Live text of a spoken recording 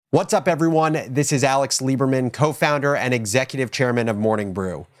What's up, everyone? This is Alex Lieberman, co-founder and executive chairman of Morning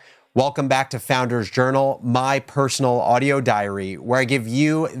Brew. Welcome back to Founders Journal, my personal audio diary, where I give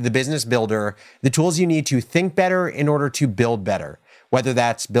you, the business builder, the tools you need to think better in order to build better, whether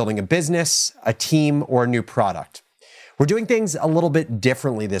that's building a business, a team, or a new product. We're doing things a little bit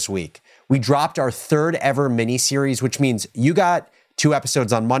differently this week. We dropped our third ever mini-series, which means you got 2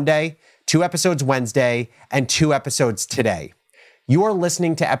 episodes on Monday, 2 episodes Wednesday, and 2 episodes today. You are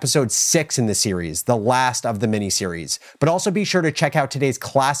listening to episode 6 in the series, the last of the mini-series, but also be sure to check out today's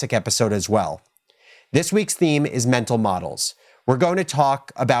classic episode as well. This week's theme is mental models. We're going to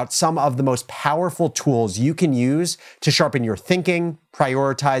talk about some of the most powerful tools you can use to sharpen your thinking,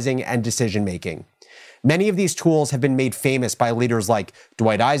 prioritizing, and decision-making. Many of these tools have been made famous by leaders like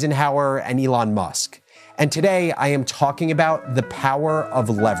Dwight Eisenhower and Elon Musk. And today I am talking about the power of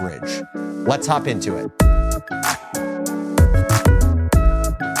leverage. Let's hop into it.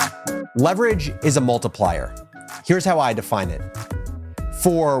 Leverage is a multiplier. Here's how I define it.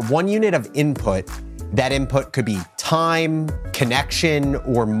 For 1 unit of input, that input could be time, connection,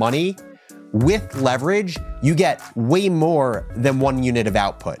 or money. With leverage, you get way more than 1 unit of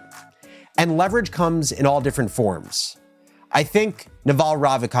output. And leverage comes in all different forms. I think Naval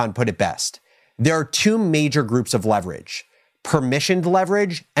Ravikant put it best. There are 2 major groups of leverage: permissioned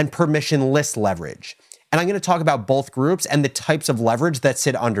leverage and permissionless leverage. And I'm going to talk about both groups and the types of leverage that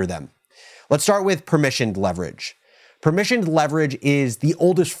sit under them. Let's start with permissioned leverage. Permissioned leverage is the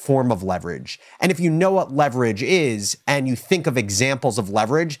oldest form of leverage. And if you know what leverage is and you think of examples of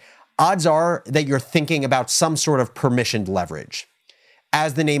leverage, odds are that you're thinking about some sort of permissioned leverage.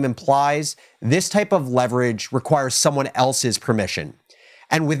 As the name implies, this type of leverage requires someone else's permission.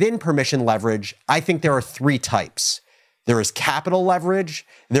 And within permission leverage, I think there are 3 types. There is capital leverage,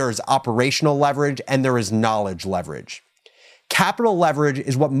 there is operational leverage, and there is knowledge leverage. Capital leverage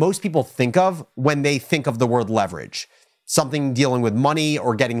is what most people think of when they think of the word leverage, something dealing with money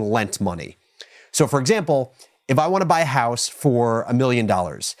or getting lent money. So for example, if I want to buy a house for $1 million,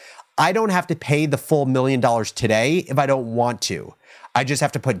 I don't have to pay the full $1 million today if I don't want to. I just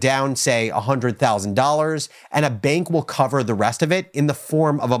have to put down, say, $100,000, and a bank will cover the rest of it in the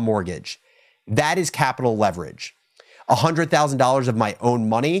form of a mortgage. That is capital leverage. $100,000 of my own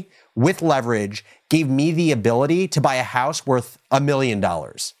money with leverage gave me the ability to buy a house worth $1 million.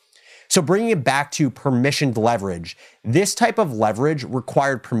 So bringing it back to permissioned leverage, this type of leverage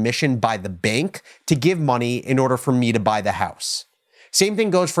required permission by the bank to give money in order for me to buy the house. Same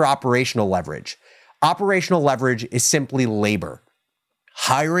thing goes for operational leverage. Operational leverage is simply labor.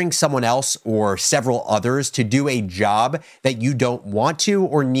 Hiring someone else or several others to do a job that you don't want to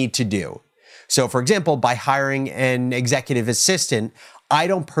or need to do. So for example, by hiring an executive assistant, I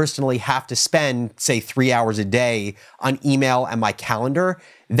don't personally have to spend, say, 3 hours a day on email and my calendar.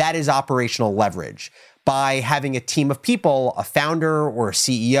 That is operational leverage. By having a team of people, a founder or a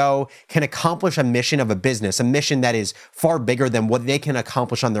CEO can accomplish a mission of a business, a mission that is far bigger than what they can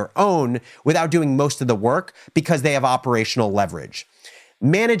accomplish on their own without doing most of the work because they have operational leverage.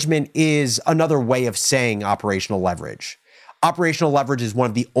 Management is another way of saying operational leverage. Operational leverage is one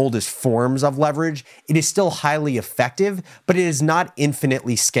of the oldest forms of leverage. It is still highly effective, but it is not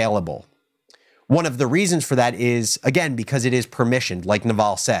infinitely scalable. One of the reasons for that is, again, because it is permissioned, like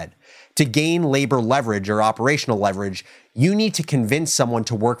Naval said. To gain labor leverage or operational leverage, you need to convince someone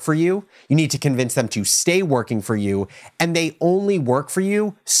to work for you. You need to convince them to stay working for you, and they only work for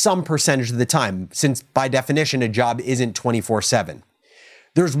you some percentage of the time, since by definition, a job isn't 24/7.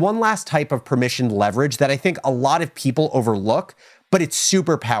 There's one last type of permissioned leverage that I think a lot of people overlook, but it's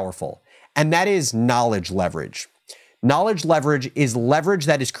super powerful, and that is knowledge leverage. Knowledge leverage is leverage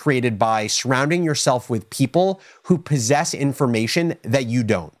that is created by surrounding yourself with people who possess information that you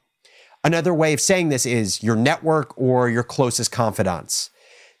don't. Another way of saying this is your network or your closest confidants.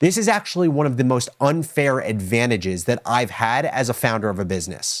 This is actually one of the most unfair advantages that I've had as a founder of a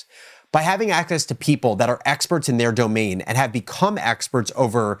business. By having access to people that are experts in their domain and have become experts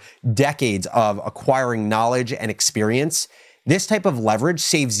over decades of acquiring knowledge and experience, this type of leverage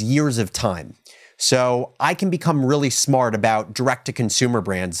saves years of time. So I can become really smart about direct-to-consumer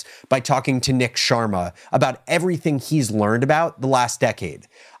brands by talking to Nick Sharma about everything he's learned about the last decade.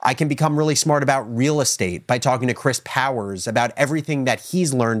 I can become really smart about real estate by talking to Chris Powers about everything that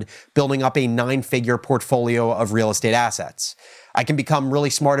he's learned building up a 9-figure portfolio of real estate assets. I can become really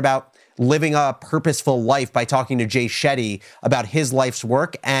smart about living a purposeful life by talking to Jay Shetty about his life's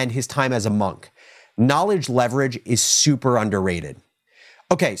work and his time as a monk. Knowledge leverage is super underrated.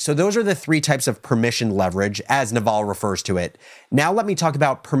 Okay, so those are the 3 types of permission leverage, as Naval refers to it. Now let me talk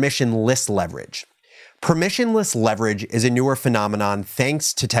about permissionless leverage. Permissionless leverage is a newer phenomenon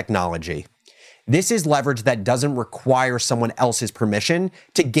thanks to technology. This is leverage that doesn't require someone else's permission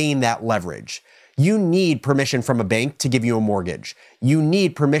to gain that leverage. You need permission from a bank to give you a mortgage. You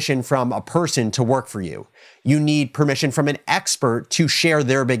need permission from a person to work for you. You need permission from an expert to share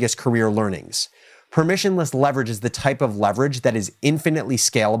their biggest career learnings. Permissionless leverage is the type of leverage that is infinitely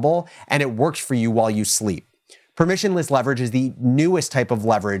scalable and it works for you while you sleep. Permissionless leverage is the newest type of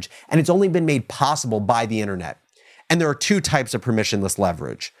leverage, and it's only been made possible by the internet. And there are two types of permissionless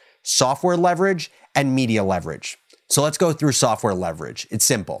leverage: software leverage and media leverage. So let's go through software leverage. It's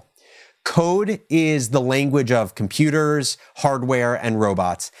simple. Code is the language of computers, hardware, and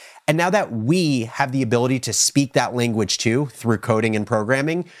robots. And now that we have the ability to speak that language too, through coding and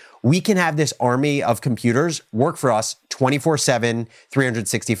programming, we can have this army of computers work for us 24/7,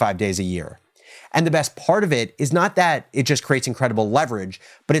 365 days a year. And the best part of it is not that it just creates incredible leverage,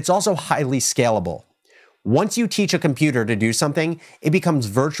 but it's also highly scalable. Once you teach a computer to do something, it becomes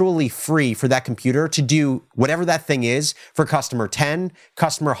virtually free for that computer to do whatever that thing is for customer 10,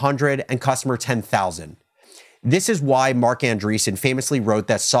 customer 100, and customer 10,000. This is why Marc Andreessen famously wrote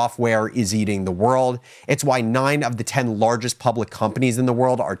that software is eating the world. It's why 9 of the 10 largest public companies in the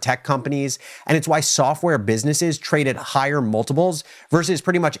world are tech companies. And it's why software businesses trade at higher multiples versus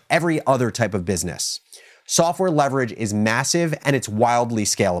pretty much every other type of business. Software leverage is massive and it's wildly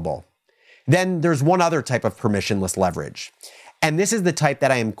scalable. Then there's one other type of permissionless leverage. And this is the type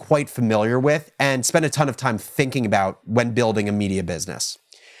that I am quite familiar with and spend a ton of time thinking about when building a media business.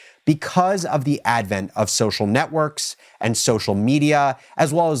 Because of the advent of social networks and social media,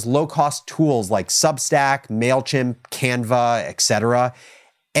 as well as low-cost tools like Substack, MailChimp, Canva, etc.,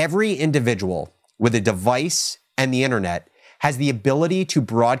 every individual with a device and the internet has the ability to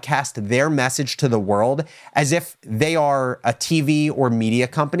broadcast their message to the world as if they are a TV or media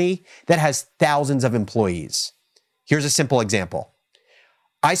company that has thousands of employees. Here's a simple example.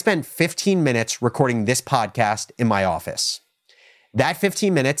 I spent 15 minutes recording this podcast in my office. That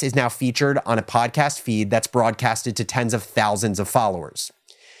 15 minutes is now featured on a podcast feed that's broadcasted to tens of thousands of followers.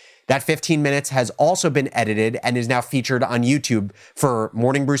 That 15 minutes has also been edited and is now featured on YouTube for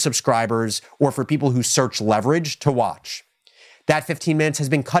Morning Brew subscribers or for people who search leverage to watch. That 15 minutes has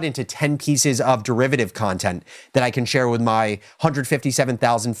been cut into 10 pieces of derivative content that I can share with my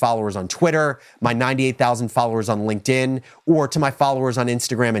 157,000 followers on Twitter, my 98,000 followers on LinkedIn, or to my followers on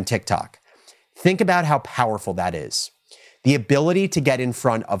Instagram and TikTok. Think about how powerful that is. The ability to get in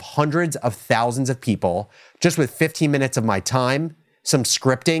front of hundreds of thousands of people just with 15 minutes of my time, some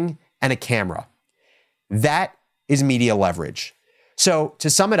scripting, and a camera. That is media leverage. So to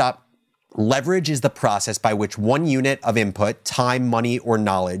sum it up, leverage is the process by which one unit of input, time, money, or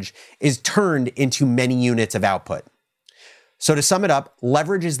knowledge, is turned into many units of output. So to sum it up,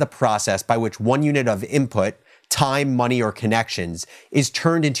 leverage is the process by which one unit of input, time, money, or connections, is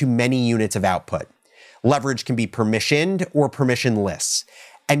turned into many units of output. Leverage can be permissioned or permissionless.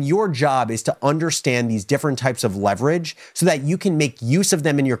 And your job is to understand these different types of leverage so that you can make use of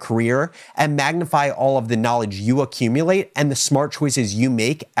them in your career and magnify all of the knowledge you accumulate and the smart choices you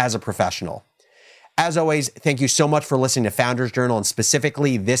make as a professional. As always, thank you so much for listening to Founders Journal and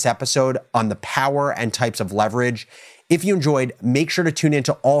specifically this episode on the power and types of leverage. If you enjoyed, make sure to tune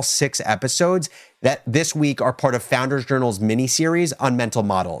into all 6 episodes that this week are part of Founders Journal's mini-series on mental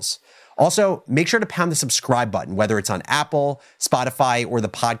models. Also, make sure to pound the subscribe button, whether it's on Apple, Spotify, or the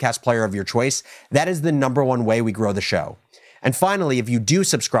podcast player of your choice. That is the #1 way we grow the show. And finally, if you do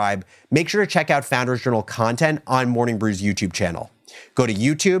subscribe, make sure to check out Founders Journal content on Morning Brew's YouTube channel. Go to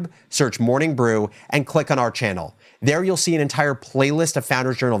YouTube, search Morning Brew, and click on our channel. There you'll see an entire playlist of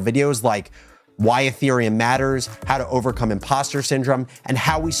Founders Journal videos like why Ethereum matters, how to overcome imposter syndrome, and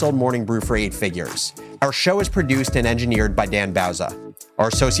how we sold Morning Brew for 8 figures. Our show is produced and engineered by Dan Bauza. Our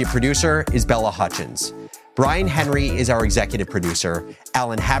associate producer is Bella Hutchins. Brian Henry is our executive producer.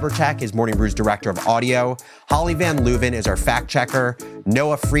 Alan Haberchak is Morning Brew's director of audio. Holly Van Leuven is our fact checker.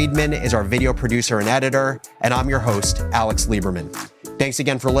 Noah Friedman is our video producer and editor. And I'm your host, Alex Lieberman. Thanks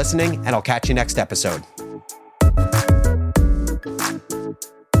again for listening, and I'll catch you next episode.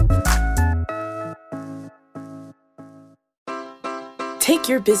 Take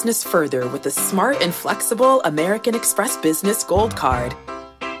your business further with the smart and flexible American Express Business Gold Card.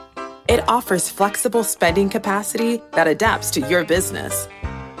 It offers flexible spending capacity that adapts to your business.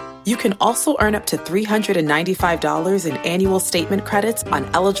 You can also earn up to $395 in annual statement credits on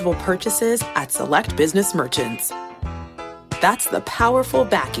eligible purchases at select business merchants. That's the powerful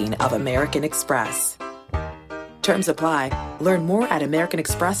backing of American Express. Terms apply. Learn more at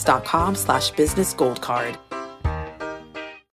americanexpress.com/businessgoldcard.